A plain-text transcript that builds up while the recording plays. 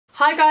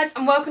Hi guys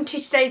and welcome to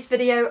today's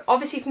video.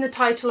 Obviously from the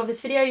title of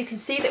this video you can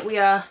see that we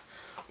are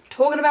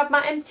talking about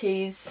my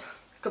empties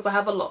because I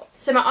have a lot.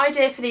 So my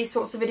idea for these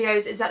sorts of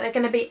videos is that they're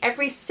going to be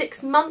every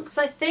 6 months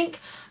I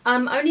think,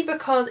 only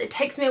because it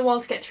takes me a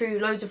while to get through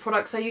loads of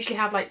products. I usually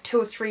have like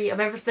 2 or 3 of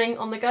everything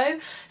on the go,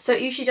 so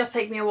it usually does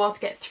take me a while to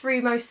get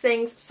through most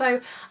things.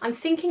 So I'm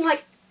thinking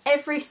like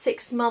every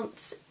 6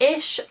 months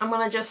ish I'm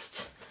going to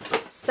just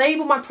save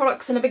all my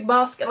products in a big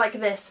basket like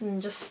this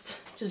and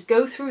just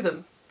go through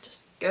them.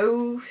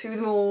 Go through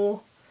them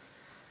all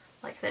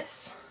like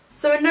this.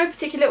 So in no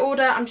particular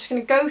order, I'm just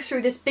going to go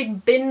through this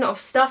big bin of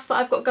stuff that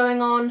I've got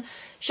going on,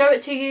 show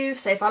it to you,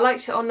 say if I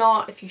liked it or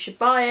not, if you should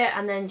buy it,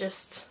 and then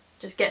just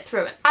get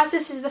through it. As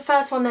this is the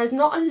first one, there's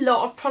not a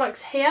lot of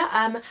products here,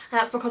 and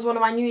that's because one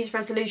of my New Year's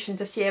resolutions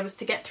this year was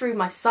to get through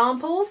my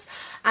samples.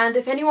 And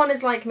if anyone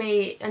is like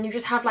me and you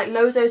just have like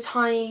loads of those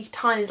tiny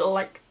little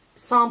like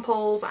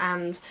samples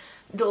and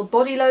little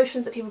body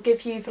lotions that people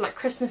give you for like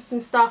Christmas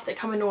and stuff that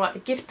come in all like the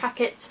gift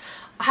packets,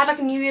 I had like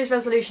a New Year's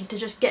resolution to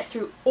just get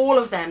through all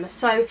of them.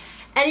 So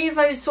any of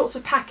those sorts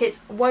of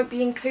packets won't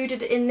be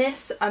included in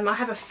this. I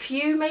have a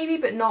few maybe,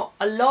 but not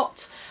a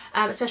lot,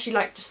 especially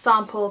like just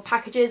sample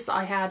packages that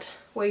I had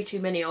way too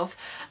many of.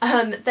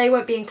 They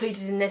won't be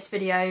included in this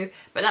video,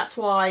 but that's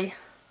why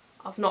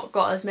I've not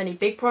got as many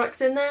big products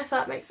in there, if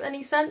that makes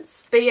any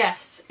sense. But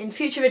yes, in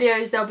future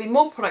videos there'll be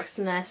more products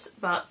than this,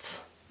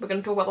 but we're going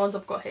to talk about the ones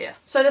I've got here.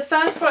 So the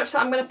first product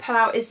that I'm going to pull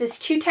out is this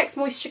Cutex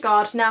Moisture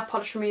Guard nail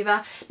polish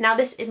remover. Now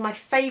this is my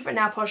favourite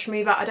nail polish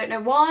remover. I don't know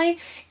why.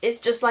 It's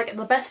just like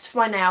the best for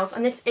my nails,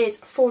 and this is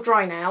for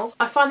dry nails.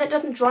 I find that it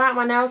doesn't dry out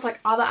my nails like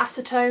other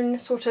acetone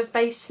sort of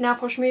based nail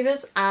polish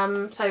removers.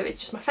 So it's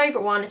just my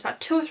favourite one. It's about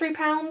 £2 or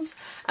 £3.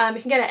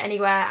 You can get it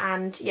anywhere,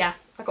 and yeah,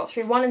 I got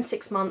through one in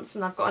 6 months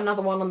and I've got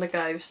another one on the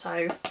go,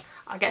 so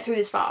I'll get through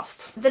this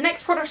fast. The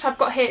next product I've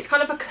got here, it's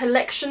kind of a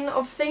collection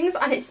of things,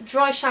 and it's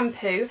dry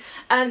shampoo.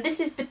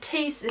 This is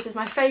Batiste. This is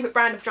my favourite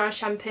brand of dry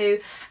shampoo,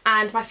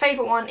 and my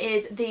favourite one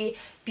is the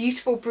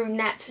beautiful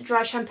brunette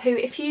dry shampoo.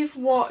 If you've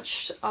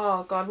watched,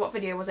 oh god, what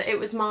video was it? It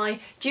was my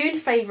June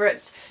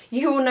favourites.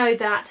 You all know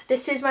that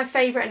this is my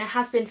favourite, and it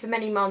has been for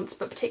many months,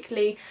 but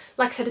particularly,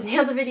 like I said in the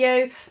other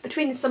video,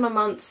 between the summer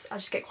months I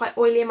just get quite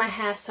oily in my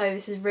hair, so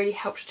this has really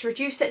helped to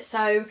reduce it.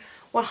 So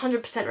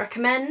 100%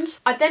 recommend.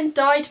 I then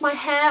dyed my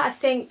hair, I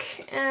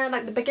think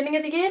like the beginning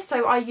of the year,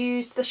 so I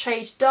used the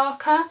shade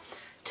Darker.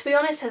 To be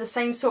honest, they're the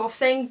same sort of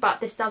thing, but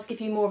this does give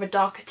you more of a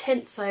darker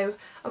tint, so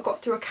I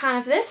got through a can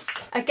of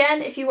this.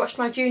 Again, if you watched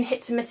my June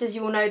hits and misses,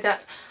 you will know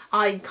that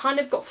I kind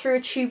of got through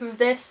a tube of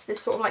this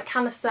sort of like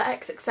canister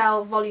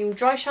XXL volume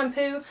dry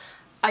shampoo.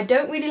 I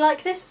don't really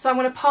like this, so I'm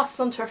going to pass this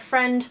on to a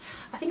friend.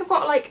 I think I've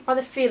got, like, by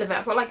the feel of it,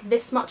 I've got like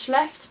this much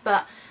left,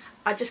 but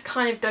I just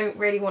kind of don't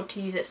really want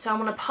to use it, so I'm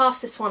going to pass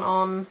this one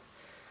on.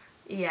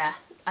 Yeah,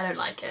 I don't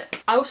like it.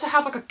 I also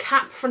have like a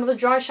cap for another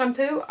dry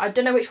shampoo. I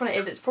don't know which one it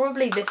is. It's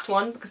probably this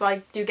one, because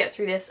I do get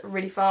through this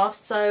really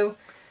fast. So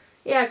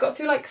yeah, I got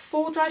through like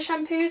 4 dry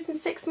shampoos in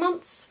 6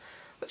 months,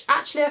 which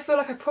actually I feel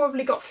like I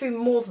probably got through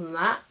more than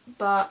that,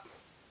 but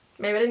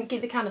maybe I didn't keep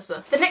the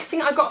canister. The next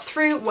thing I got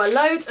through were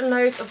loads and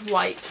loads of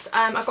wipes.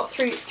 I got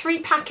through 3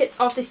 packets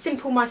of the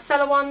simple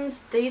micellar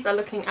ones. These are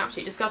looking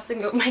absolutely disgusting,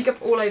 got makeup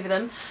all over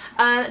them.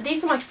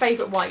 These are my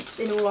favourite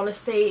wipes, in all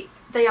honesty.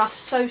 They are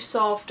so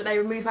soft, they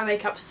remove my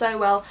makeup so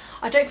well.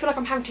 I don't feel like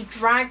I'm having to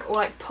drag or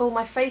like pull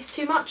my face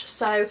too much,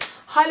 so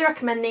highly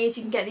recommend these.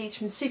 You can get these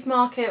from the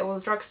supermarket or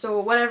the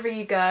drugstore, wherever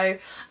you go,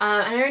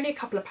 and they're only a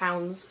couple of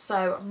pounds,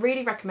 so I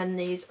really recommend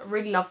these. I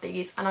really love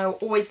these, and I will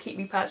always keep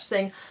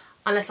repurchasing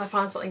unless I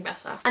find something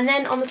better. And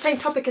then on the same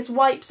topic as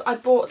wipes, I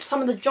bought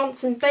some of the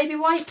Johnson baby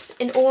wipes.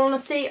 In all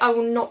honesty, I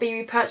will not be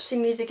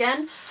repurchasing these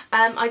again.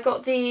 I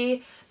got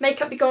the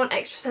Makeup Be Gone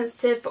Extra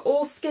Sensitive for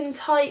all skin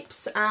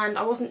types, and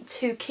I wasn't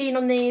too keen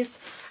on these.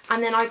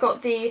 And then I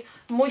got the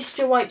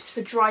moisture wipes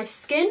for dry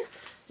skin.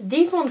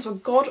 These ones were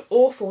god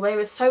awful. They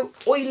were so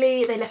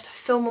oily, they left a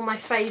film on my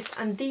face,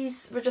 and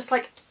these were just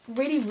like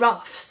really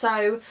rough,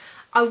 so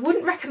I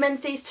wouldn't recommend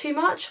these too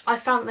much. I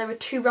found they were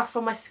too rough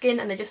on my skin,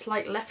 and they just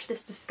like left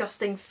this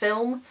disgusting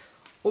film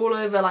all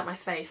over like my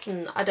face,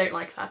 and I don't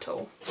like that at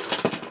all.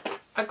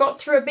 I got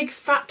through a big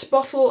fat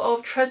bottle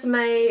of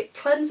Treseme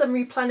Cleanse and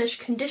Replenish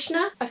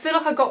conditioner. I feel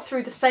like I got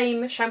through the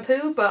same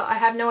shampoo, but I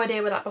have no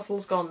idea where that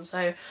bottle's gone,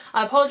 so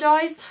I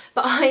apologise.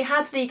 But I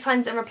had the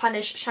Cleanse and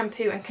Replenish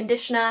shampoo and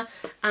conditioner,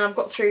 and I've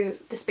got through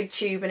this big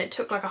tube, and it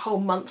took like a whole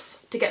month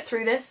to get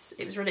through this.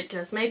 It was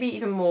ridiculous, maybe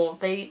even more.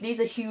 These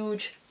are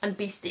huge and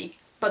beastie,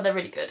 but they're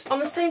really good. On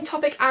the same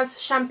topic as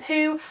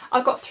shampoo,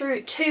 I got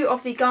through 2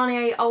 of the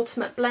Garnier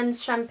Ultimate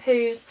Blends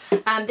shampoos.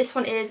 This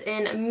one is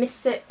in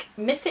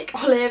Mythic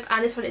Olive,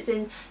 and this one is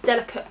in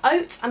Delicate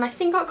Oat, and I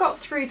think I got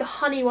through the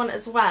honey one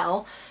as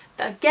well.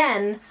 But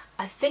again,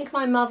 I think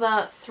my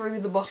mother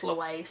threw the bottle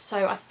away,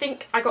 so I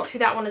think I got through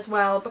that one as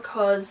well,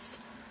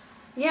 because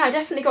yeah, I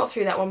definitely got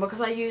through that one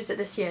because I used it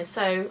this year,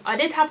 so I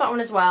did have that one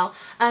as well.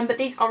 But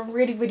these are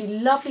really, really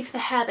lovely for the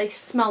hair. They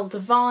smell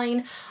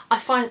divine. I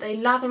find that they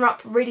lather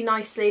up really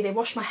nicely, they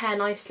wash my hair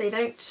nicely, they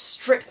don't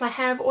strip my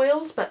hair of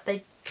oils, but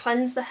they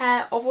cleanse the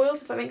hair of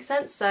oils, if that makes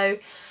sense. So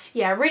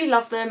yeah, I really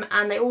love them,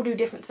 and they all do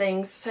different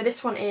things. So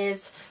this one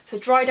is for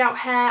dried out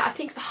hair. I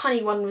think the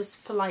honey one was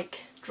for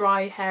like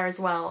dry hair as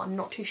well, I'm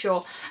not too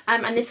sure.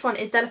 And this one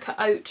is delicate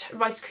oat,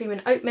 rice cream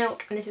and oat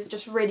milk, and this is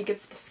just really good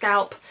for the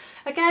scalp.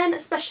 Again,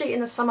 especially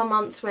in the summer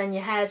months when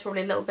your hair is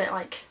probably a little bit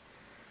like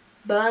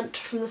burnt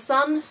from the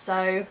sun,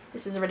 so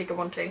this is a really good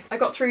one too. I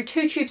got through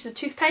 2 tubes of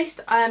toothpaste.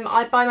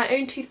 I buy my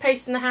own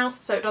toothpaste in the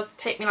house, so it does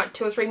take me like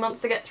 2 or 3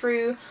 months to get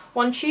through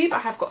 1 tube. I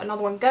have got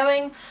another one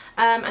going,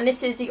 and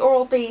this is the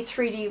Oral-B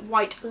 3D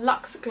White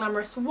Luxe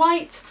Glamorous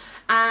White,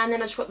 and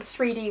then I just got the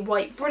 3D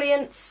White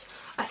Brilliance.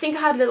 I think I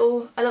had a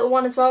little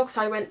one as well, because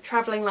I went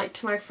travelling like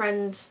to my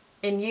friend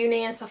in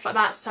uni and stuff like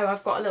that, so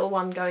I've got a little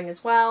one going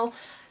as well.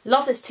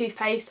 Love this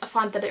toothpaste. I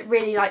find that it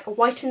really like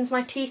whitens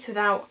my teeth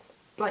without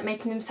like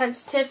making them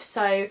sensitive,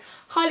 so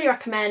highly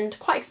recommend.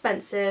 Quite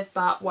expensive,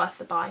 but worth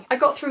the buy. I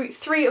got through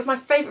 3 of my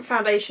favourite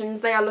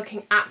foundations. They are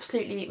looking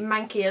absolutely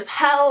manky as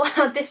hell.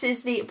 This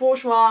is the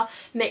Bourjois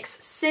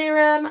Mix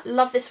Serum.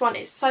 Love this one.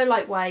 It's so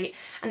lightweight,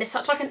 and it's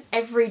such like an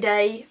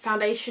everyday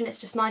foundation. It's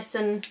just nice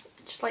and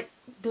just like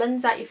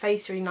blends out your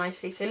face really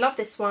nicely, so love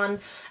this one.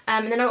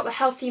 And then I got the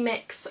Healthy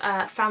Mix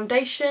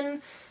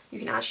foundation. You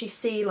can actually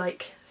see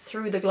like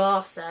through the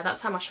glass there,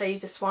 that's how much I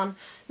use this one.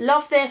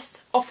 Love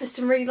this, offers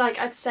some really like,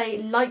 I'd say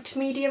light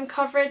medium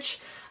coverage.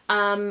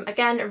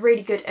 Again, a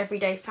really good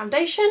everyday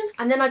foundation.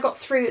 And then I got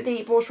through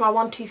the Bourjois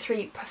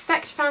 123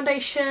 Perfect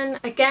foundation.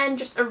 Again,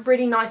 just a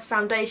really nice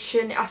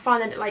foundation. I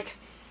find that it, like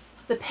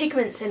the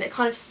pigments in it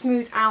kind of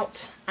smooth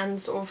out and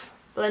sort of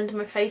blend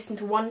my face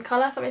into one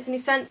colour, if that makes any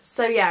sense.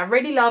 So yeah, I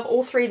really love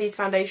all 3 of these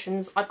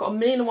foundations. I've got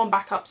 1,000,001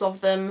 backups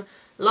of them.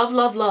 Love,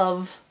 love,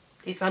 love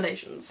these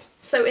foundations.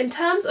 So in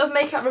terms of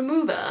makeup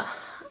remover,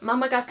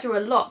 Mama got through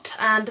a lot,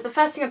 and the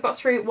first thing I got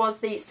through was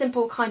the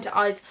Simple Kind to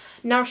Eyes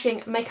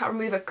Nourishing Makeup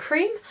Remover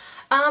Cream.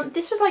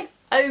 This was like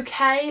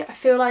okay. I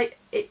feel like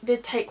it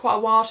did take quite a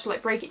while to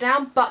like break it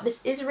down, but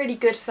this is really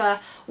good for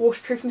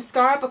waterproof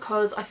mascara,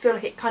 because I feel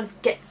like it kind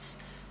of gets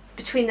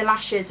between the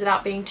lashes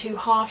without being too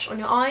harsh on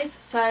your eyes.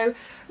 So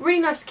really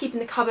nice to keep in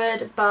the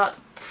cupboard, but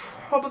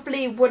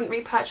probably wouldn't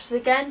repurchase it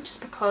again,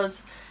 just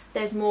because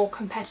there's more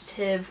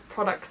competitive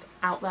products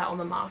out there on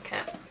the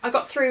market. I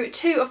got through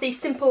 2 of these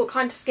Simple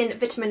Kind to Skin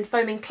Vitamin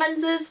Foaming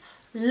Cleansers.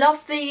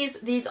 Love these.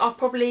 These are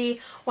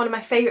probably one of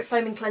my favourite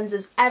foaming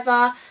cleansers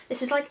ever.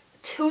 This is like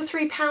 £2 or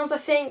 £3 I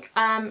think.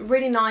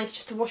 Really nice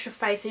just to wash your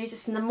face. I use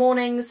this in the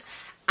mornings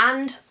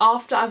and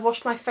after I've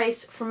washed my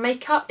face from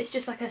makeup. It's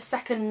just like a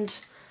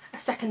second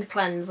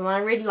cleanse, and I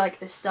really like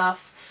this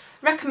stuff.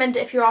 Recommend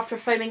it if you're after a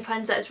foaming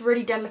cleanser. It's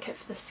really delicate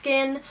for the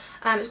skin.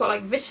 It's got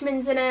like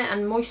vitamins in it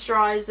and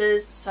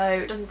moisturisers, so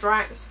it doesn't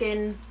dry out your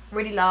skin.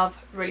 Really love,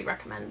 really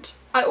recommend.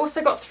 I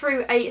also got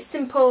through a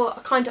Simple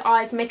Kind to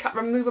Eyes makeup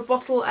remover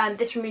bottle, and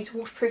this removes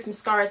waterproof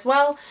mascara as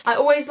well. I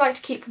always like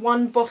to keep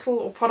 1 bottle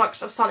or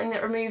product of something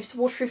that removes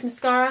waterproof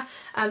mascara,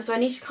 so I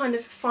need to kind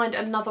of find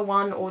another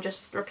one or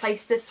just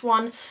replace this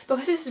one,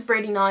 because this is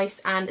really nice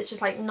and it's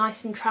just like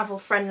nice and travel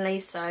friendly.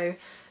 So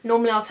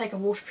normally I'll take a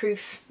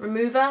waterproof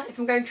remover if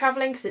I'm going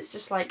travelling, because it's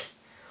just like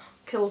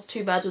kills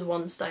 2 birds with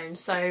 1 stone.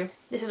 So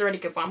this is a really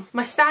good one.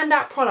 My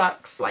standout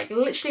products, like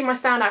literally my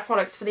standout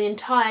products for the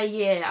entire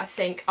year, I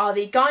think, are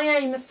the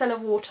Garnier Micellar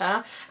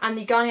Water and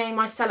the Garnier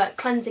Micellar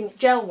Cleansing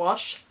Gel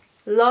Wash.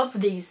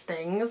 Love these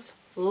things.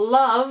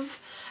 Love.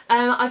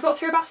 I've got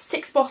through about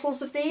 6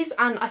 bottles of these,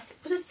 and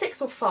was it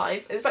 6 or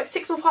 5? It was like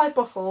 6 or 5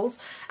 bottles,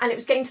 and it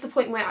was getting to the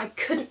point where I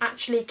couldn't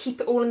actually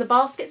keep it all in the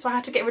basket, so I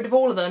had to get rid of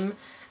all of them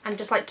and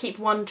just like keep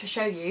 1 to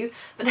show you.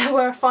 But there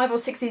were 5 or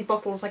 6 of these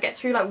bottles. I get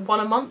through like 1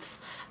 a month.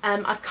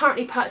 I've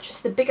currently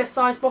purchased the bigger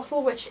size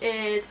bottle, which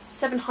is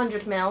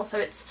 700ml, so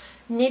it's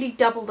nearly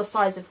double the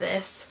size of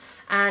this.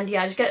 And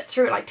yeah, I just get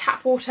through it like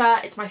tap water.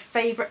 It's my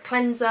favourite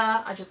cleanser.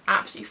 I just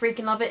absolutely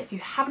freaking love it. If you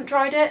haven't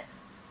tried it,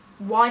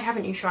 why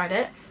haven't you tried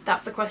it?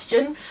 That's the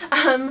question.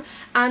 And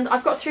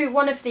I've got through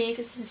 1 of these.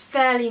 This is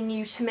fairly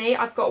new to me.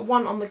 I've got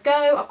 1 on the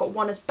go. I've got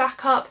 1 as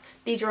backup.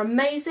 These are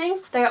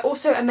amazing. They are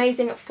also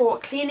amazing for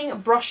cleaning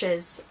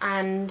brushes.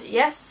 And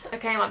yes,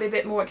 okay, it might be a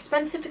bit more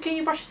expensive to clean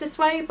your brushes this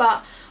way,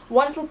 but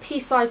 1 little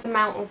pea-sized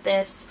amount of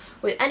this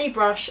with any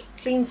brush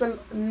cleans them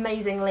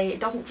amazingly. It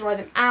doesn't dry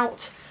them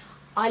out.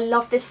 I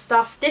love this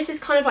stuff. This is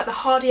kind of like the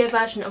hardier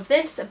version of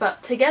this,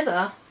 but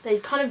together they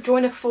kind of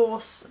join a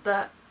force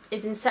that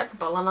is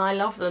inseparable, and I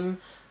love them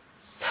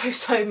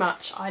so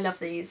much. I love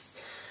these.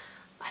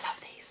 I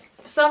love these.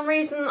 For some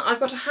reason I've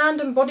got a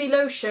hand and body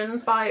lotion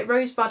by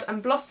Rosebud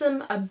and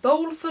Blossom, a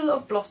bowl full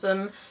of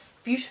Blossom,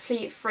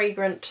 beautifully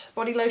fragrant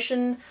body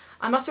lotion.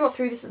 I must have got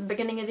through this at the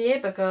beginning of the year,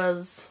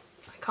 because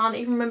I can't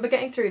even remember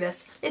getting through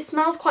this. It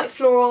smells quite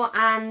floral,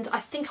 and I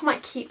think I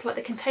might keep like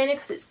the container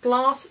because it's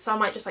glass, so I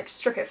might just like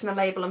strip it from the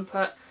label and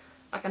put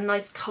like a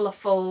nice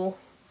colourful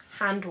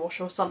hand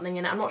wash or something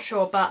in it. I'm not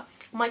sure, but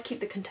I might keep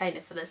the container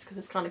for this because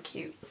it's kind of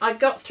cute. I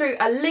got through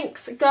a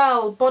Lynx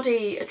Girl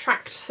Body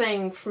Attract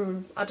thing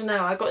from, I don't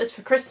know, I got this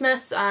for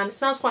Christmas. It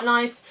smells quite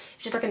nice.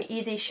 It's just like an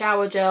easy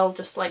shower gel,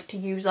 just like to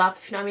use up,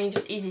 if you know what I mean,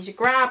 just easy to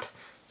grab.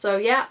 So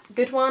yeah,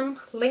 good one,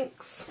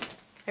 Lynx.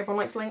 I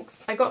Everyone likes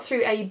links. I got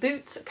through a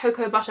Boots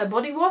Cocoa Butter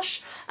Body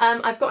Wash.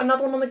 I've got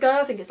another one on the go.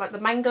 I think it's like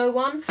the mango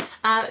one.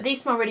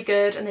 These smell really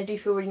good and they do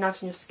feel really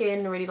nice on your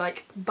skin, really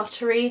like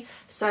buttery.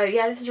 So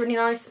yeah, this is really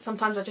nice.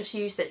 Sometimes I just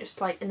use it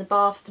just like in the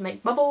bath to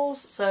make bubbles.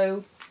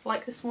 So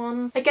like this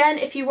one. Again,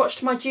 if you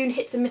watched my June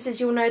hits and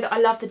misses, you'll know that I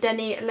love the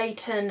Denny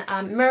Layton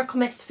Miracle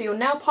Mist for your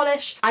nail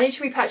polish. I need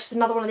to repurchase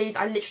another one of these.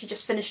 I literally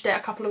just finished it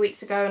a couple of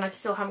weeks ago and I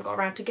still haven't got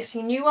around to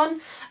getting a new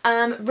one.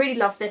 Really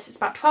love this. It's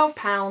about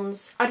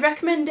 £12. I'd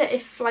recommend it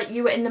if like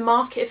you were in the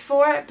market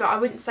for it, but I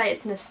wouldn't say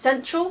it's an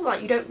essential,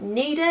 like you don't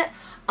need it.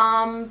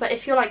 But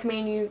if you're like me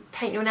and you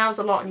paint your nails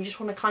a lot and you just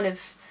want to kind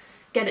of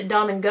get it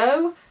done and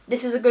go,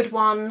 this is a good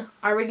one.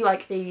 I really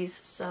like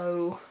these,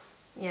 so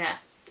yeah.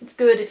 It's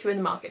good if you're in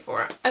the market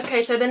for it.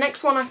 Okay, so the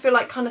next one I feel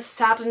like kind of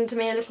saddened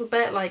me a little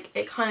bit, like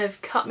it kind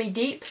of cut me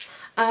deep.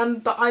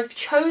 But I've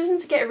chosen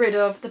to get rid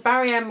of the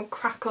Barry M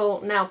Crackle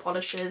nail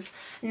polishes.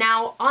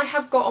 Now, I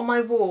have got on my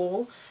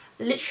wall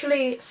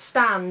literally a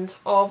stand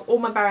of all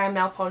my Barry M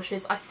nail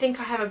polishes. I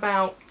think I have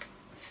about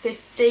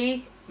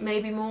 50,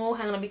 maybe more.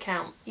 Hang on, let me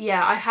count.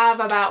 Yeah, I have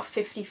about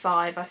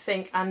 55, I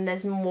think, and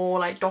there's more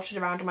like dotted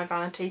around on my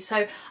vanity.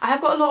 So I have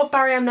got a lot of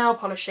Barry M nail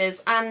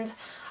polishes and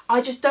I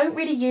just don't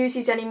really use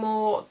these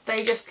anymore.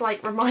 They just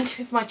like remind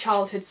me of my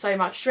childhood so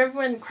much. Do you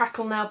remember when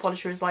Crackle nail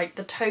polish was like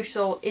the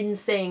total in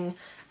thing,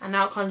 and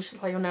now it kind of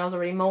just like your nails are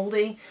really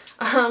mouldy?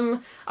 I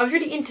was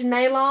really into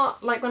nail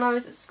art like when I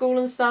was at school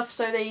and stuff,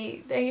 so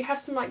they have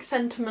some like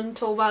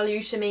sentimental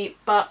value to me,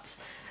 but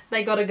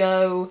they gotta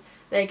go.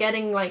 They're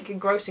getting like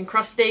gross and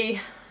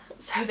crusty,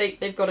 so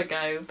they've gotta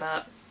go.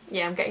 But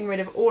yeah, I'm getting rid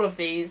of all of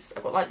these.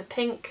 I've got like the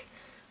pink,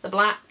 the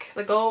black,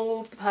 the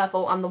gold, the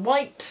purple and the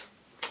white.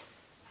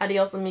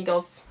 Adios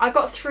amigos. I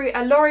got through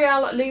a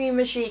L'Oreal Lumi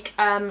Magique,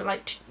 kind of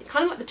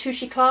like the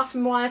Touche Eclat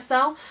from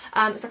YSL.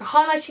 It's like a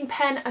highlighting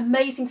pen,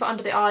 amazing for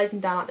under the eyes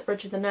and down at the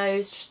bridge of the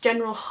nose. Just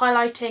general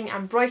highlighting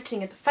and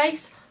brightening of the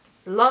face.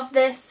 Love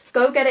this.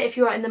 Go get it if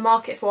you are in the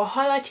market for a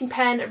highlighting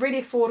pen.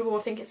 Really affordable.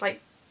 I think it's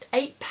like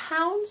 £8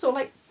 or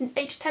like £8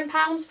 to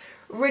 £10.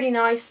 Really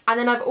nice. And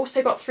then I've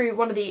also got through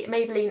one of the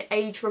Maybelline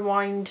Age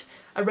Rewind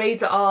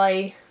Eraser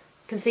Eye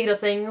concealer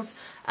things.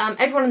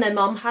 Everyone and their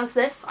mum has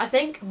this, I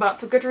think, but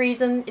for good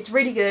reason. It's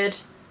really good.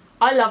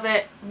 I love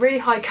it. Really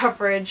high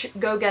coverage.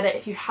 Go get it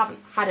if you haven't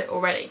had it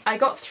already. I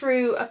got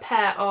through a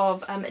pair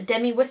of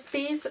Demi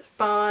Wispies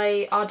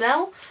by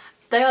Ardell.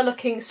 They are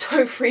looking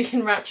so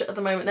freaking ratchet at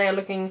the moment. They are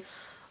looking,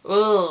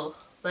 ugh,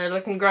 they're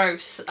looking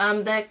gross.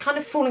 They're kind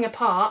of falling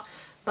apart,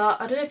 but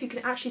I don't know if you can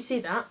actually see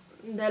that.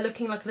 They're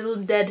looking like a little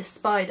dead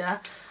spider.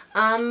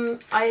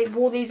 I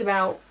wore these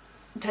about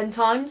 10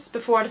 times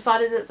before I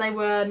decided that they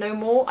were no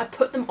more. I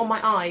put them on my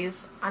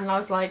eyes and I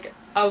was like,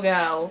 oh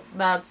girl,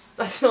 that's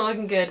not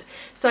looking good.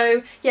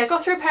 So yeah, I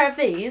got through a pair of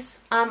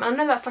these. I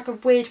know that's like a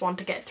weird one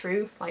to get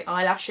through, like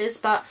eyelashes,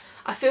 but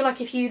I feel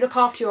like if you look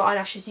after your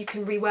eyelashes you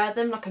can rewear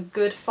them like a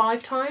good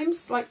 5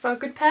 times, like for a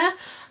good pair.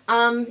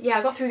 Yeah,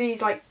 I got through these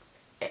like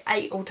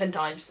 8 or 10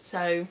 times,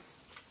 so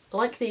I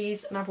like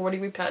these and I've already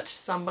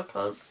repurchased some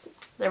because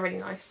they're really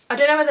nice. I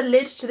don't know where the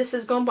lid to this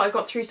has gone, but I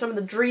got through some of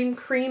the Dream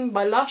Cream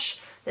by Lush.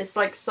 There's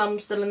like some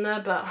still in there,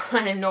 but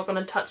I am not going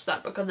to touch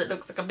that because it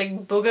looks like a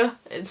big booger.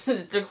 It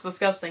looks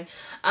disgusting.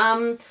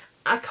 I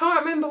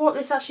can't remember what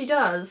this actually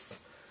does,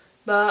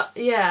 but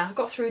yeah, I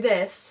got through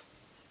this.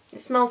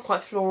 It smells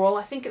quite floral.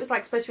 I think it was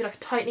like supposed to be like a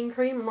tightening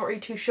cream. I'm not really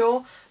too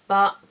sure,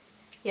 but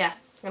yeah,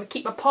 I'm going to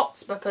keep my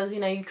pots because,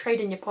 you know, you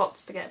trade in your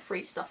pots to get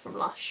free stuff from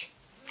Lush.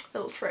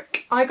 Little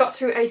trick. I got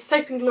through a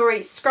Soap and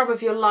Glory Scrub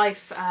of Your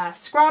Life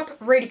scrub.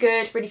 Really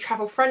good, really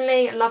travel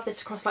friendly. I love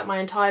this across like my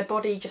entire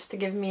body just to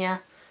give me a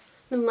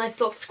nice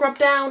little scrub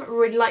down. I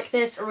really like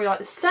this. I really like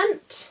the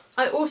scent.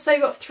 I also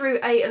got through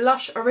a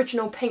Lush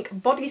Original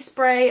Pink Body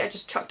Spray. I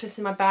just chucked this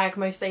in my bag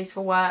most days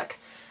for work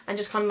and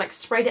just kind of like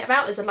sprayed it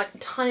about. There's like a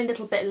tiny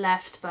little bit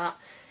left, but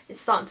it's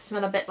starting to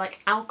smell a bit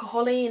like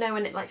alcohol-y, you know,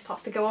 when it like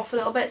starts to go off a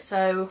little bit.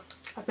 So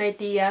I've made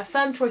the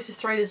firm choice to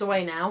throw this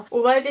away now.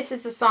 Although this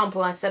is a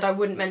sample, I said I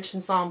wouldn't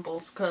mention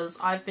samples because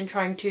I've been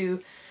trying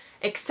to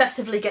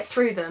excessively get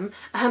through them.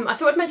 I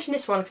thought I'd mention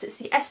this one because it's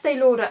the Estee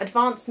Lauder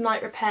Advanced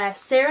Night Repair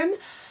Serum.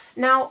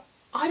 Now,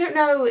 I don't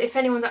know if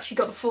anyone's actually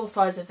got the full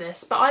size of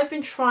this, but I've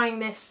been trying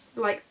this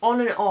like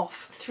on and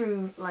off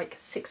through like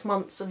 6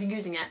 months of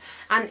using it,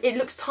 and it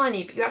looks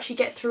tiny, but you actually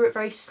get through it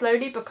very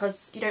slowly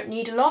because you don't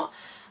need a lot.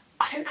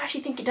 I don't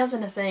actually think it does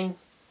anything.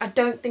 I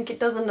don't think it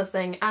does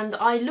anything, and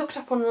I looked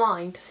up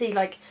online to see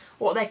like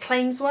what their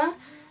claims were,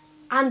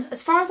 and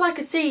as far as I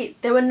could see,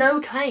 there were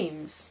no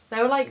claims. They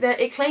were like,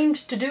 it claimed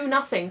to do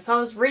nothing, so I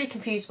was really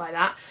confused by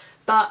that.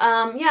 But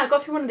yeah, I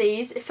got through one of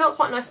these. It felt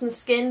quite nice on the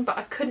skin, but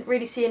I couldn't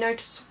really see a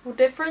noticeable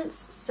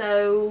difference,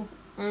 so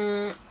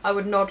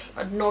I'd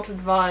not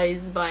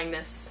advise buying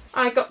this.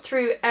 I got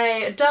through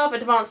a Dove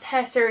Advanced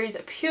Hair Series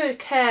Pure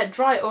Care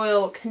Dry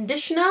Oil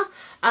Conditioner.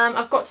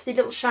 I've got the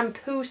little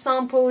shampoo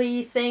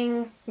sample-y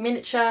thing,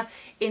 miniature,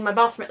 in my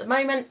bathroom at the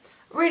moment.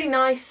 Really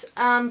nice.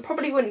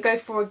 Probably wouldn't go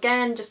for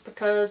again just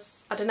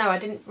because, I don't know, I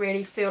didn't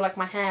really feel like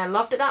my hair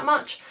loved it that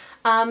much.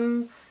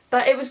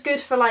 But it was good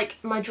for like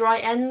my dry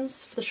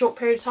ends for the short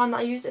period of time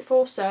that I used it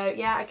for. So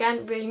yeah,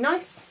 again, really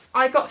nice.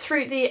 I got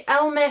through the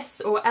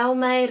Elmis or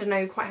Elmay, I don't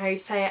know quite how you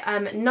say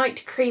it,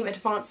 Night Cream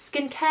Advanced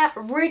Skincare.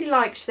 Really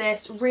liked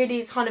this,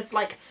 really kind of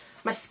like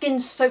my skin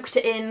soaked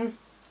it in,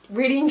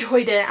 really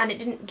enjoyed it, and it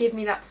didn't give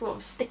me that sort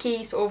of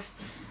sticky sort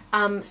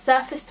of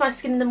surface to my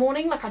skin in the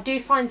morning. Like I do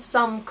find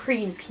some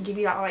creams can give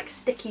you that like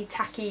sticky,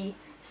 tacky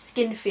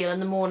skin feel in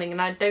the morning,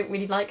 and I don't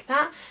really like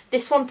that.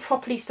 This one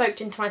properly soaked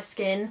into my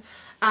skin.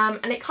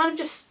 And it kind of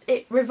just,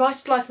 it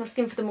revitalised my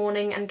skin for the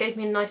morning and gave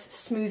me a nice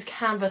smooth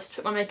canvas to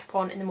put my makeup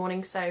on in the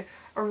morning, so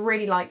I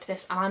really liked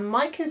this, and I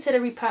might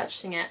consider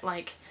repurchasing it,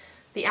 like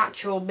the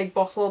actual big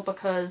bottle,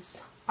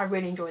 because I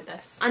really enjoyed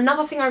this.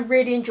 Another thing I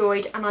really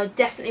enjoyed, and I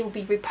definitely will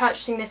be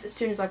repurchasing this as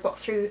soon as I've got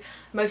through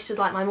most of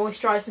like my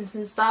moisturisers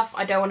and stuff.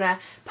 I don't want to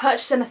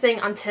purchase anything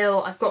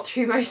until I've got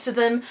through most of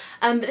them.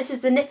 But this is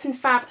the Nip and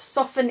Fab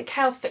Soften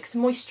Kale Fix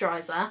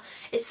Moisturiser.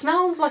 It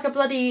smells like a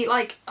bloody,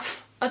 like,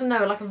 I don't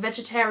know, like a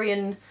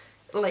vegetarian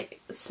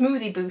like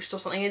smoothie boost or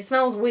something. It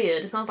smells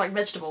weird, it smells like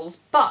vegetables,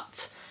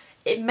 but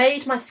it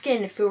made my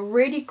skin feel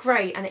really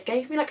great, and it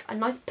gave me like a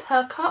nice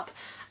perk up,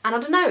 and I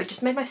don't know, it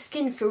just made my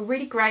skin feel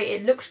really great.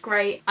 It looked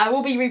great. I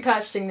will be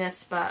repurchasing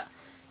this, but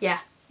yeah,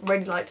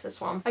 really liked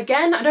this one.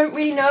 Again, I don't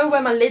really know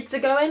where my lids are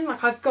going.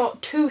 Like I've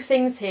got two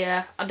things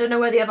here, I don't know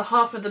where the other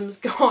half of them's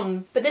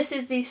gone, but this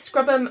is the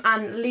Scrub 'em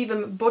and Leave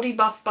 'em Body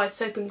Buff by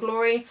Soap and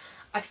Glory.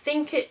 I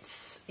think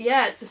it's,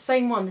 yeah, it's the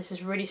same one. This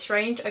is really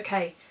strange.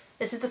 Okay,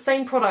 this is the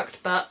same product,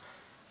 but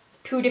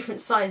two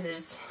different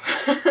sizes.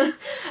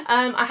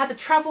 I had the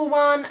travel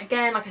one.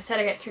 Again, like I said,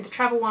 I get through the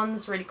travel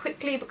ones really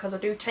quickly because I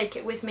do take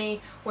it with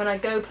me when I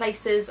go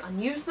places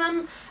and use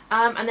them.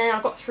 And then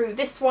I got through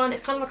this one.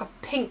 It's kind of like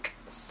a pink,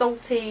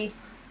 salty,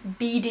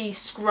 beady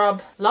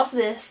scrub. Love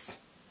this,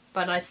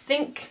 but I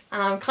think,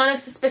 and I'm kind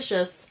of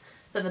suspicious,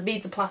 that the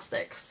beads are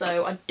plastic,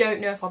 so I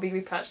don't know if I'll be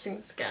repurchasing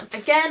this again.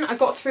 Again, I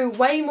got through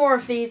way more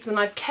of these than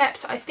I've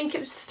kept. I think it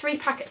was 3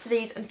 packets of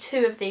these and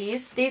 2 of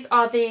these. These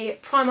are the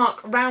Primark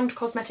Round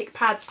Cosmetic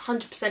Pads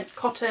 100%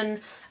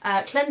 cotton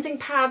cleansing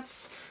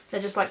pads.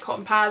 They're just like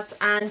cotton pads,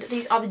 and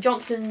these are the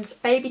Johnson's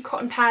Baby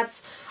Cotton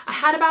Pads. I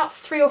had about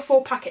 3 or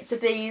 4 packets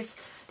of these.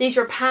 These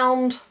are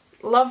 £1.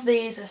 Love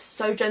these, they're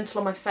so gentle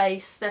on my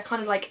face. They're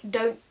kind of like,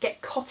 don't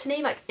get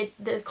cottony, like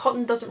the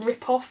cotton doesn't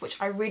rip off, which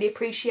I really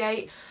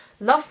appreciate.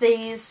 Love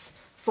these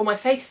for my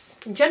face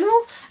in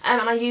general,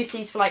 and I use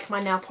these for like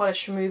my nail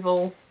polish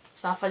removal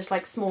stuff. I just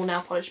like small nail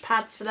polish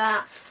pads for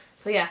that.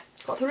 So yeah,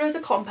 got through loads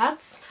of cotton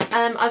pads.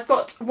 I've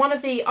got one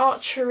of the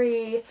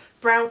Archery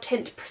Brow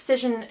Tint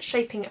Precision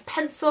Shaping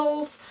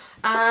Pencils.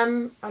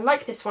 I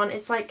like this one.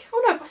 It's like,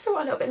 oh no, I've still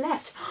got a little bit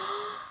left.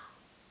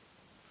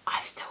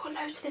 I've still got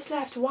loads of this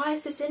left. Why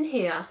is this in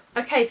here?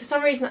 Okay, for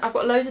some reason I've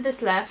got loads of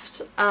this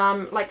left.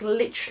 Like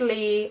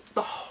literally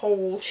the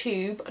whole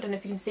tube. I don't know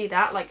if you can see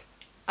that. Like,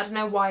 I don't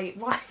know why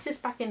is this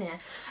back in here?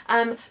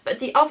 But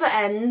the other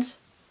end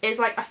is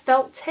like a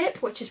felt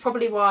tip, which is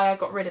probably why I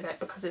got rid of it,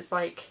 because it's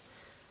like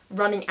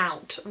running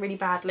out really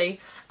badly.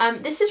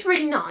 This is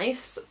really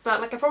nice,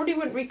 but like I probably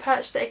wouldn't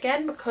repurchase it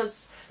again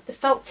because the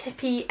felt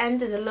tippy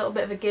end is a little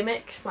bit of a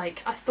gimmick.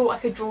 Like I thought I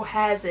could draw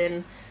hairs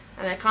in,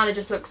 and it kind of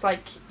just looks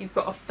like you've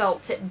got a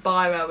felt tip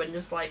biro and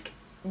just like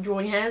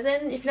drawing hairs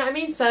in, if you know what I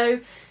mean. So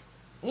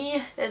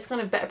yeah, there's kind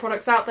of better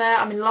products out there.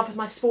 I'm in love with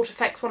my Sport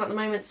Effects one at the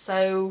moment,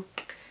 so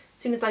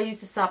as soon as I use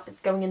this up, it's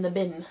going in the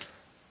bin.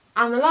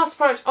 And the last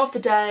product of the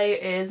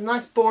day is a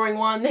nice boring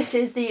one. This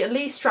is the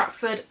Lee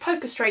Stratford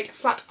Poker Straight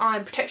Flat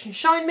Iron Protection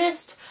Shine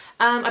Mist.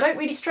 I don't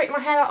really straighten my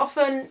hair that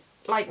often,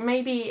 like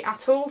maybe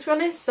at all to be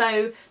honest,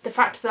 so the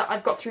fact that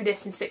I've got through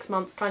this in 6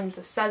 months kind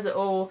of says it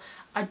all.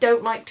 I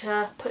don't like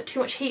to put too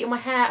much heat on my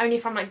hair. Only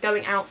if I'm like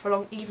going out for a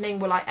long evening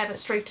will I ever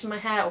straighten my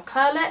hair or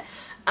curl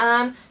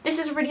it. This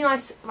is a really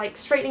nice like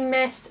straightening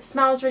mist. It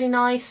smells really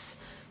nice,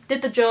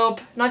 did the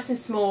job, nice and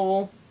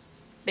small.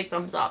 Big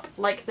thumbs up,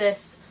 like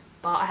this.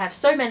 But I have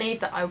so many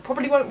that I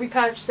probably won't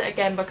repurchase it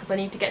again because I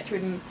need to get through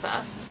them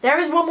first. There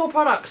is one more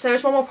product,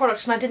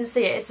 and I didn't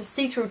see it. It's a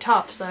see-through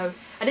tub, so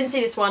I didn't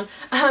see this one.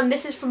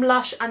 This is from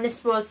Lush, and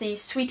this was the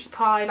Sweetie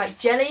Pie like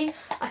jelly,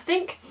 I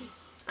think.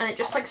 And it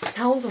just like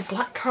smells of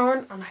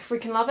blackcurrant, and I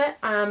freaking love it.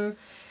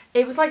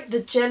 It was like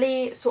the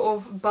jelly sort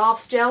of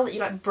bath gel that you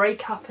like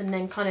break up and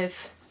then kind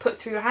of put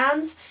through your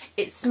hands.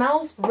 It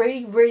smells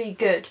really, really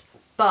good,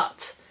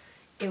 but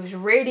it was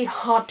really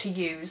hard to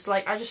use.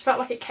 Like I just felt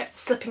like it kept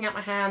slipping out my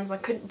hands. I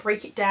couldn't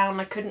break it down.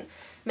 I couldn't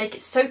make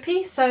it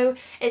soapy. So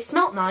it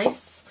smelt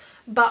nice,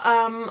 but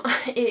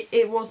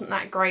it wasn't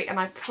that great, and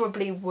I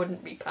probably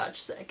wouldn't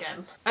repurchase it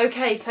again.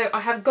 Okay, so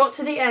I have got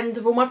to the end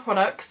of all my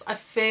products. I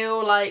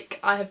feel like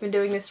I have been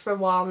doing this for a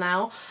while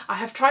now. I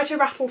have tried to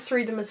rattle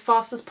through them as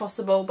fast as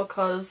possible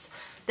because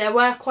there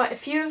were quite a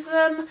few of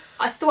them.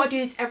 I thought I'd do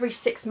this every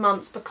 6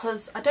 months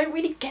because I don't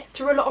really get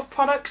through a lot of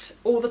product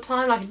all the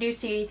time. Like I do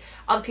see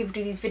other people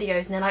do these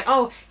videos and they're like,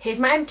 oh, here's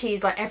my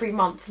empties like every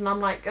month, and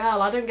I'm like,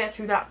 oh, I don't get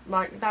through that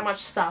much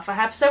stuff. I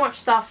have so much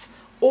stuff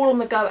all on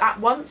the go at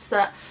once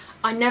that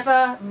I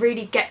never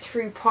really get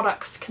through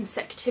products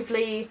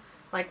consecutively,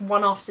 like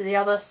one after the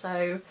other.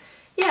 So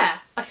yeah,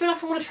 I feel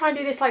like I want to try and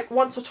do this like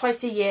once or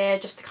twice a year,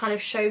 just to kind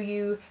of show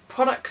you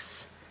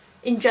products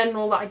in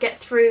general that I get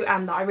through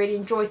and that I really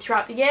enjoy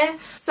throughout the year.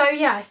 So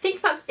yeah, I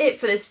think that's it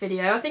for this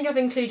video. I think I've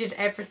included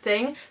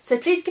everything. So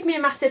please give me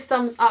a massive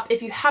thumbs up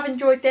if you have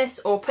enjoyed this,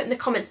 or put in the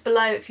comments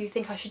below if you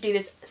think I should do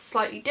this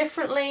slightly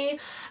differently.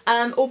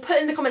 Or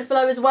put in the comments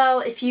below as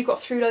well if you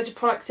got through loads of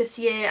products this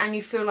year and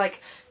you feel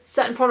like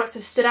certain products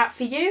have stood out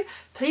for you.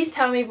 Please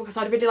tell me, because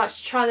I'd really like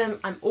to try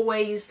them. I'm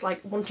always like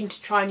wanting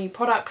to try new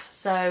products,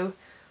 so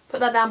put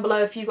that down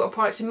below if you've got a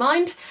product in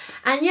mind.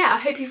 And yeah, I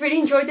hope you've really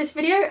enjoyed this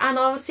video, and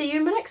I will see you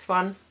in my next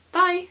one.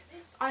 Bye!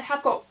 I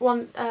have got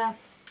one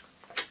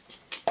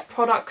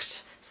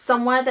product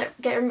somewhere that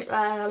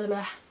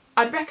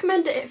I'd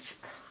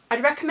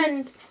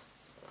recommend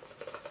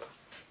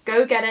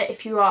go get it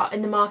if you are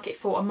in the market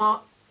for a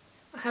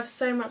I have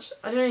so much,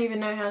 I don't even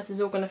know how this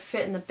is all going to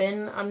fit in the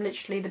bin. I'm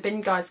literally, the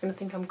bin guy's going to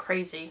think I'm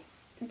crazy.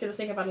 He's going to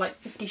think I've had like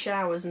 50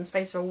 showers in the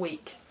space of a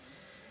week.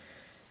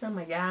 Oh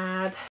my god.